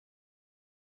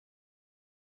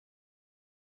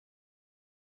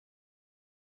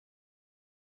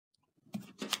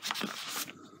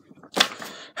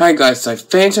Hey guys, so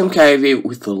PhantomCave here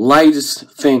with the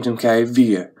latest PhantomCave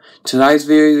video. Today's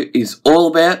video is all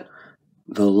about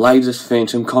the latest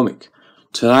Phantom comic.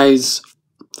 Today's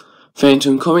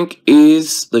Phantom comic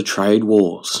is The Trade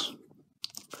Wars,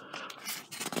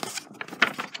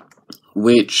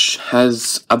 which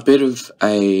has a bit of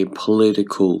a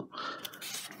political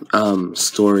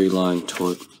storyline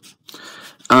to it.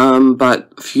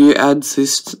 But a few ads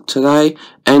this today.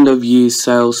 End of year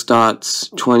sale starts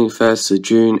 21st of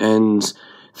June, ends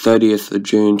 30th of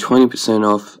June. 20%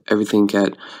 off everything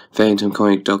at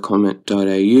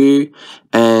phantomcomic.com.au.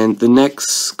 And the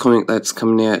next comic that's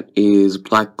coming out is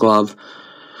Black Glove,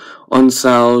 on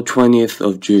sale 20th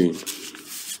of June.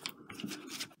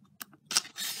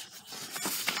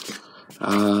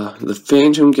 The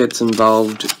Phantom gets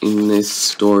involved in this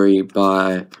story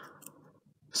by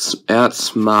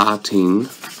outsmarting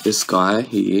this guy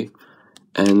here,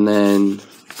 and then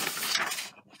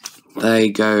they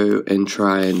go and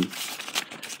try and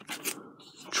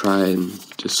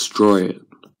destroy it,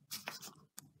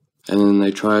 and then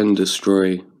they try and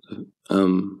destroy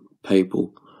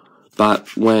people.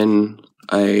 But when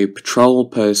a patrol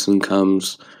person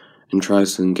comes and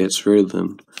tries and gets rid of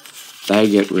them, they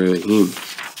get rid of him.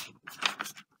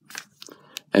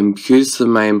 And because the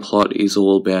main plot is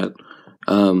all about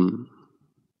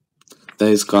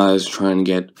those guys trying to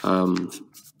get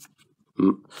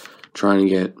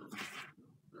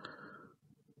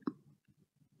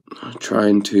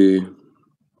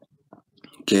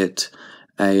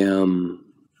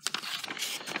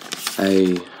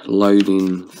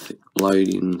loading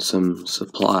some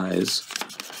supplies,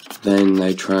 then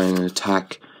they try and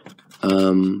attack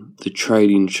the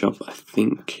trading shop, I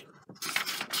think,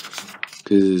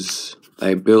 because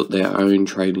they built their own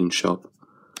trading shop.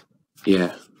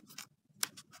 Yeah.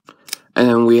 And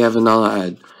then we have another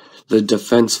ad. The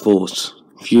Defense Force.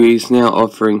 View is now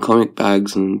offering comic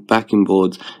bags and backing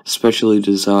boards specially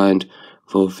designed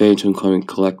for Phantom comic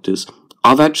collectors.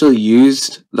 I've actually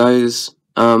used those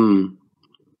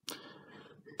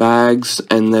bags,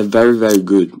 and they're very, very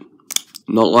good.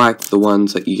 Not like the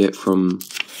ones that you get from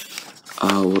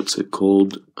what's it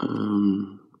called?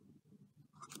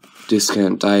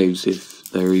 Discount Dave's, if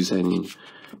there is any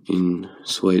in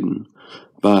Sweden.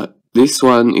 But this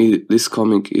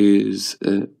comic is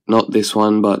not this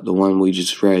one, but the one we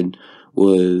just read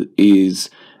is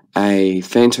a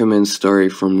Phantom Man story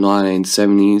from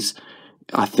 1970s.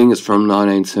 I think it's from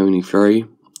 1973.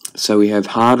 So we have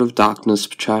Heart of Darkness,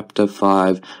 Chapter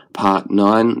 5, Part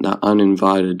 9, The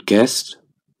Uninvited Guest.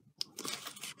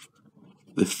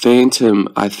 The Phantom,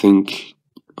 I think.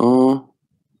 Oh,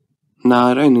 no,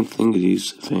 I don't think it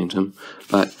is the Phantom,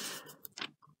 but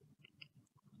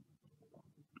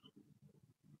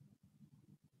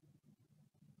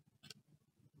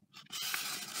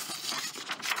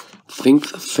I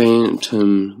think the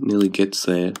Phantom nearly gets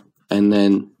there, and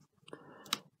then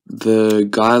the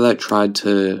guy that tried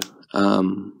to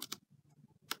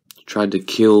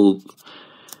kill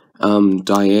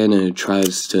Diana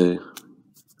tries to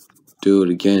do it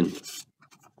again.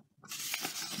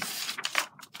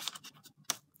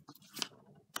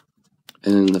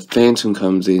 And then the Phantom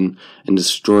comes in and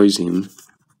destroys him.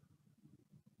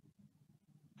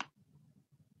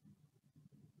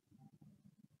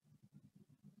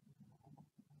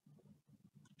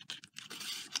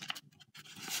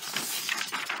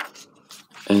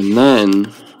 And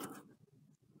then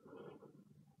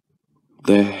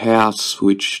the house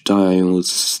which Diane was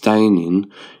staying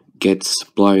in gets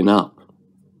blown up.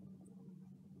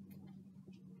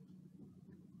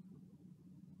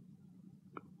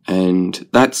 And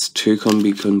that's to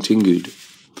be continued.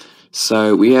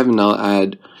 So we have another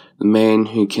ad. The Man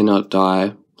Who Cannot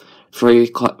Die. Free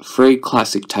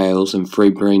classic tales and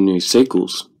 3 brand new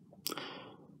sequels.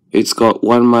 It's got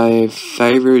one of my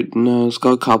favorite. No, it's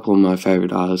got a couple of my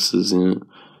favorite artists in it.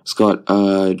 It's got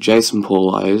Jason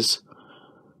Paulos,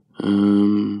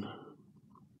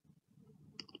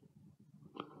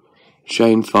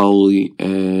 Shane Foley,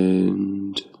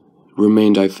 and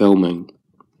Ramondo Feldman.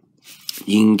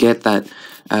 You can get that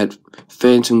at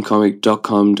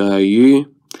phantomcomic.com.au,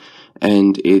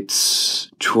 and it's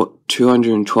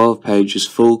 212 pages,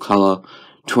 full colour,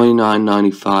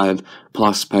 $29.95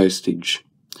 plus postage.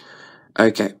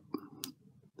 Okay,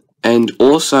 and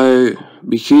also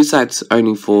because that's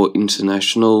only for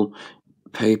international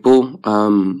people,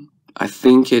 I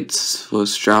think it's for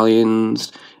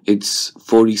Australians, it's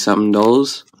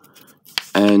 $40-something,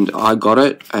 and I got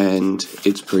it, and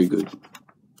it's pretty good.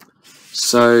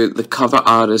 So the cover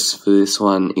artist for this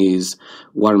one is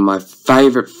one of my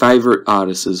favorite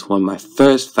artists, one of my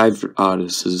first favorite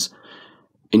artists,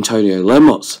 Antonio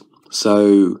Lemos.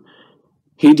 So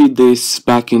he did this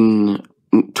back in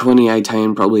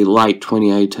 2018, probably late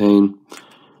 2018.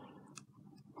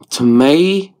 To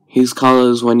me, his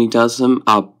colours when he does them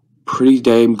are pretty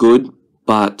damn good,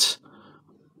 but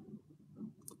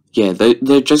yeah,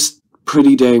 they're just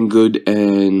pretty damn good,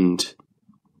 and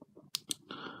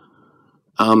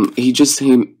he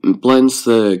blends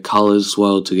the colours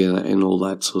well together and all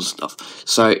that sort of stuff.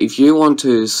 So if you want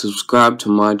to subscribe to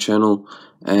my channel,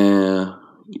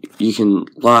 you can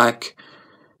like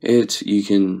it, you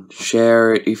can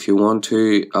share it if you want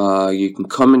to, you can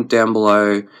comment down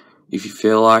below if you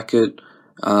feel like it,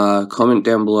 comment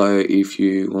down below if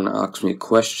you want to ask me a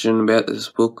question about this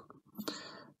book,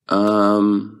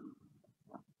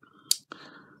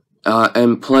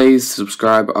 and please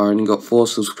subscribe. I only got 4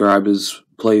 subscribers,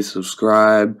 please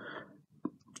subscribe,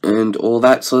 and all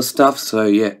that sort of stuff. So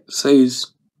yeah, see yous.